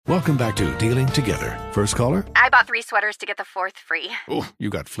Welcome back to Dealing Together. First caller? I bought 3 sweaters to get the 4th free. Oh, you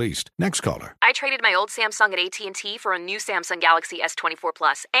got fleeced. Next caller? I traded my old Samsung at AT&T for a new Samsung Galaxy S24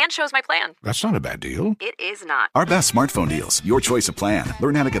 Plus and chose my plan. That's not a bad deal. It is not. Our best smartphone deals. Your choice of plan.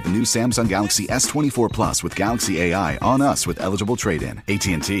 Learn how to get the new Samsung Galaxy S24 Plus with Galaxy AI on us with eligible trade-in.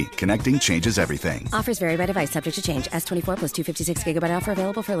 AT&T. Connecting changes everything. Offers vary by device. Subject to change. S24 plus 256 gigabyte offer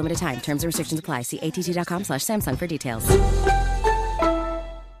available for a limited time. Terms and restrictions apply. See att.com/Samsung for details.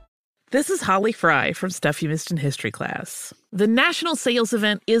 This is Holly Fry from Stuff You Missed in History class. The national sales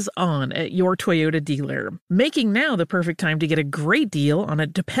event is on at your Toyota dealer, making now the perfect time to get a great deal on a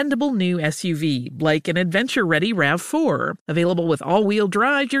dependable new SUV, like an adventure-ready RAV4. Available with all-wheel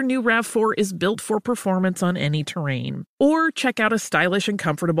drive, your new RAV4 is built for performance on any terrain. Or check out a stylish and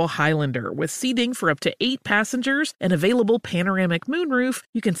comfortable Highlander with seating for up to 8 passengers and available panoramic moonroof.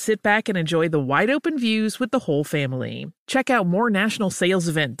 You can sit back and enjoy the wide-open views with the whole family. Check out more national sales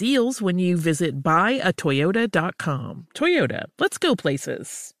event deals when you visit buyatoyota.com. Toyota, let's go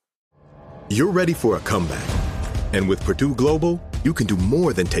places. You're ready for a comeback. And with Purdue Global, you can do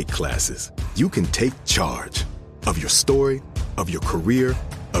more than take classes. You can take charge of your story, of your career,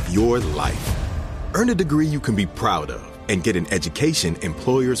 of your life. Earn a degree you can be proud of and get an education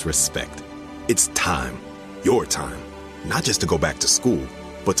employers respect. It's time, your time, not just to go back to school,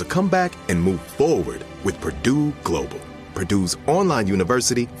 but to come back and move forward with Purdue Global, Purdue's online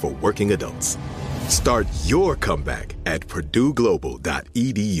university for working adults. Start your comeback at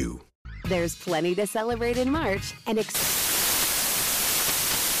purdueglobal.edu. There's plenty to celebrate in March and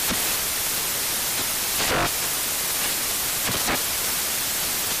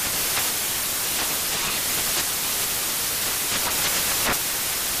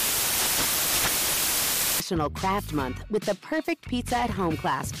National Craft Month with the perfect pizza at home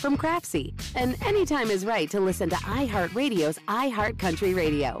class from Craftsy. And anytime is right to listen to iHeartRadio's iHeartCountry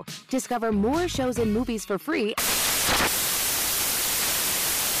Radio. Discover more shows and movies for free.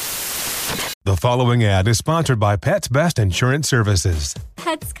 The following ad is sponsored by Pets Best Insurance Services.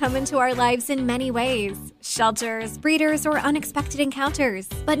 Pets come into our lives in many ways. Shelters, breeders, or unexpected encounters.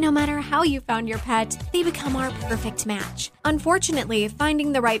 But no matter how you found your pet, they become our perfect match. Unfortunately,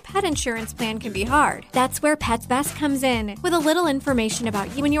 finding the right pet insurance plan can be hard. That's where Pets Best comes in. With a little information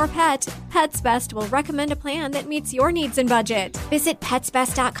about you and your pet, Pets Best will recommend a plan that meets your needs and budget. Visit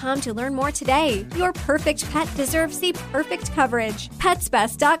PetsBest.com to learn more today. Your perfect pet deserves the perfect coverage.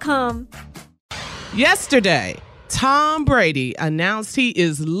 PetsBest.com. Yesterday, Tom Brady announced he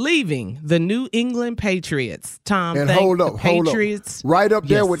is leaving the New England Patriots. Tom, and hold up. Right up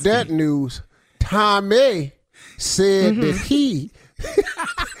there with that news, Tommy said that he,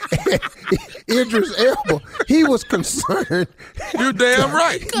 Idris Elba, he was concerned. You damn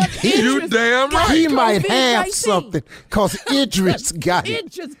right. You damn right. He might have something because Idris got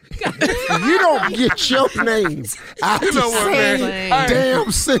it. You don't get your name out You know the what, same man?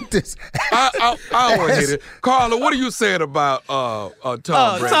 damn sentence. I don't hit it. Carla, what are you saying about Tom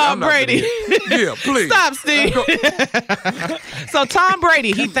Brady? Tom Brady. Yeah, please. Stop, Steve. So Tom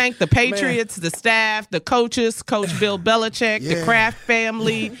Brady, he thanked the Patriots, the staff, the coaches, Coach Bill Belichick, the Kraft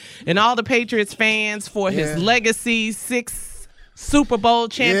family, and all the Patriots fans for his legacy, 6 Super Bowl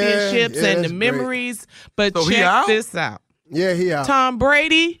championships and the memories. But So check this out. Yeah, he out. Tom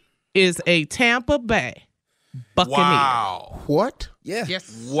Brady is a Tampa Bay Buccaneer. Wow. What? Yeah.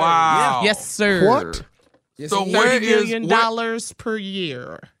 Yes. Wow. Yes, sir. What? So where $30 is million per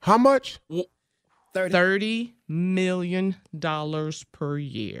year. How much? $30 million per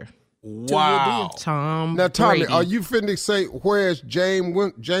year. Wow. Tom Now, Tommy, Brady. are you finna say where's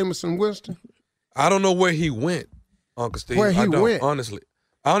Jameson Winston? I don't know where he went, Uncle Steve. Where he I don't, went? Honestly,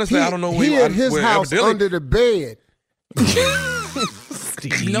 I don't know where he at his where house evidently- under the bed.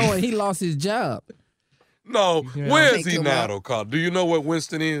 Knowing he lost his job. No, where is he Think now, about- though, Carl? Do you know what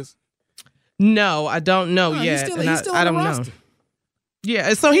Winston is? No, I don't know No, yet. he's and still I on the don't know. roster.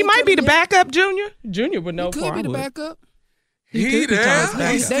 Yeah, so he might be the backup, Junior. Junior would know. He could be the backup. He could be there? Tom's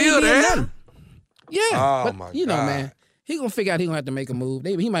backup. He's They still ain't there? nothing. Yeah. Oh, but, my you know, God. man, he gonna figure out he gonna have to make a move.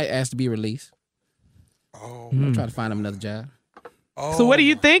 He might ask to be released. Oh, I'm trying to find him another job. So what do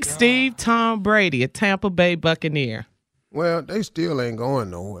you think, God. Steve? Tom Brady, a Tampa Bay Buccaneer. Well, they still ain't going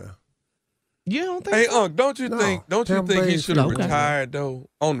nowhere. You don't think Hey, so? Unc, don't you No, think Tampa he Bay's should have okay. retired though?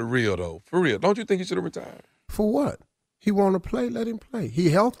 On the real though, for real, don't you think he should have retired? For what? He want to play? Let him play.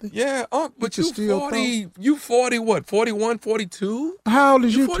 He healthy? Yeah, Unc, but You you can still 40, you 40 what? 41, 42? How old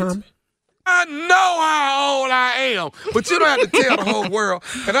is you, 42? Tommy? I know how old I am, but you don't have to tell the whole world.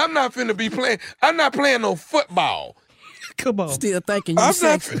 And I'm not finna be playing. I'm not playing no football. Come on. Still thinking you I'm not.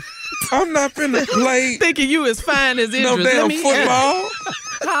 sexy. I'm not finna play. Thinking you as fine as Idris. No damn football.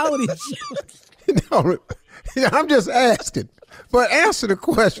 How old is you? No, I'm just asking. But answer the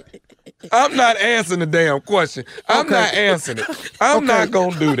question. I'm not answering the damn question. I'm not answering it. I'm not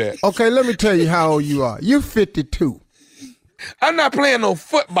going to do that. Okay, let me tell you how old you are. You're 52. I'm not playing no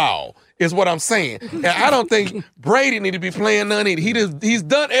football, is what I'm saying. And I don't think Brady need to be playing none either. He's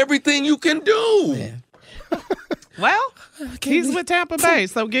done everything you can do. Yeah. Well, he's with Tampa Bay,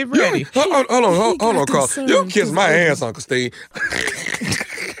 so get ready. Hold on, Carl. You can kiss my ass, Uncle Steve.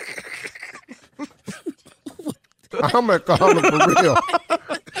 I'm going to call him for real.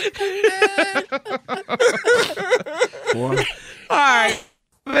 All right.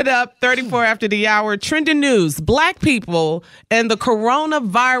 It up 34 after the hour. Trending news. Black people and the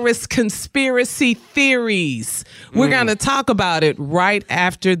coronavirus conspiracy theories. We're going to talk about it right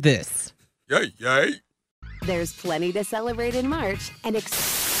after this. Yay, yay. There's plenty to celebrate in March and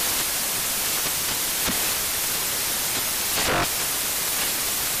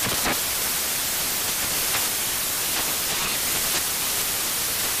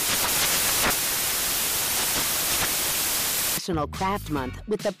National Craft Month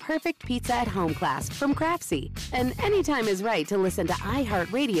with the perfect pizza at home class from Craftsy. And anytime is right to listen to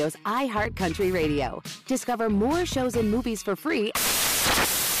iHeartRadio's iHeart Country Radio. Discover more shows and movies for free.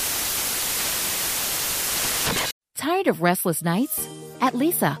 Tired of restless nights? At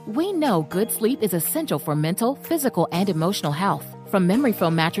Leesa, we know good sleep is essential for mental, physical, and emotional health. From memory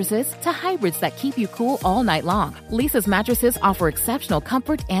foam mattresses to hybrids that keep you cool all night long, Leesa's mattresses offer exceptional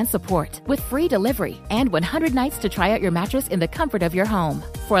comfort and support with free delivery and 100 nights to try out your mattress in the comfort of your home.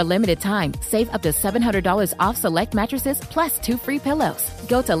 For a limited time, save up to $700 off select mattresses plus 2 free pillows.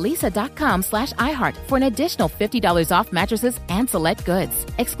 Go to leesa.com/iHeart for an additional $50 off mattresses and select goods.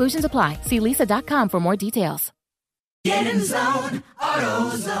 Exclusions apply. See leesa.com for more details. Get in zone,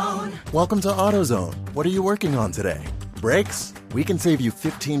 AutoZone. Welcome to AutoZone. What are you working on today? Brakes? We can save you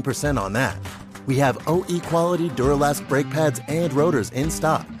 15% on that. We have OE quality Duralast brake pads and rotors in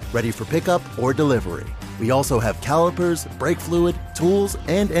stock, ready for pickup or delivery. We also have calipers, brake fluid, tools,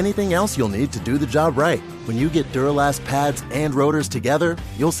 and anything else you'll need to do the job right. When you get Duralast pads and rotors together,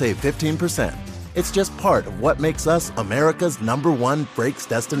 you'll save 15%. It's just part of what makes us America's #1 brakes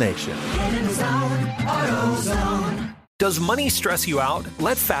destination. Get in zone, AutoZone. Does money stress you out?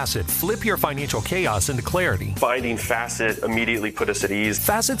 Let Facet flip your financial chaos into clarity. Finding Facet immediately put us at ease.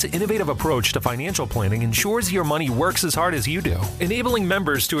 Facet's innovative approach to financial planning ensures your money works as hard as you do, enabling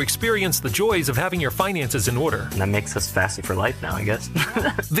members to experience the joys of having your finances in order. And that makes us Facet for life now, I guess.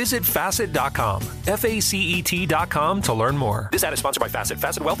 Visit Facet.com, FACET.com to learn more. This ad is sponsored by Facet.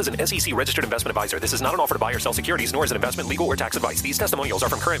 Facet Wealth is an SEC registered investment advisor. This is not an offer to buy or sell securities, nor is it investment, legal, or tax advice. These testimonials are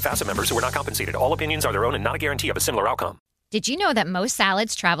from current Facet members who are not compensated. All opinions are their own and not a guarantee of a similar outcome. Did you know that most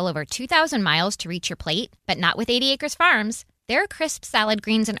salads travel over 2,000 miles to reach your plate? But not with 80 Acres Farms. Their crisp salad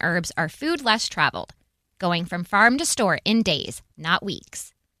greens and herbs are food less traveled, going from farm to store in days, not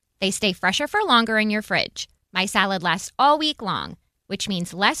weeks. They stay fresher for longer in your fridge. My salad lasts all week long, which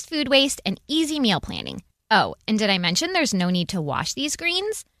means less food waste and easy meal planning. Oh, and did I mention there's no need to wash these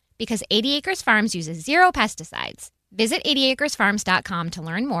greens? Because 80 Acres Farms uses 0 pesticides. Visit 80acresfarms.com to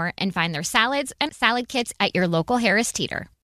learn more and find their salads and salad kits at your local Harris Teeter.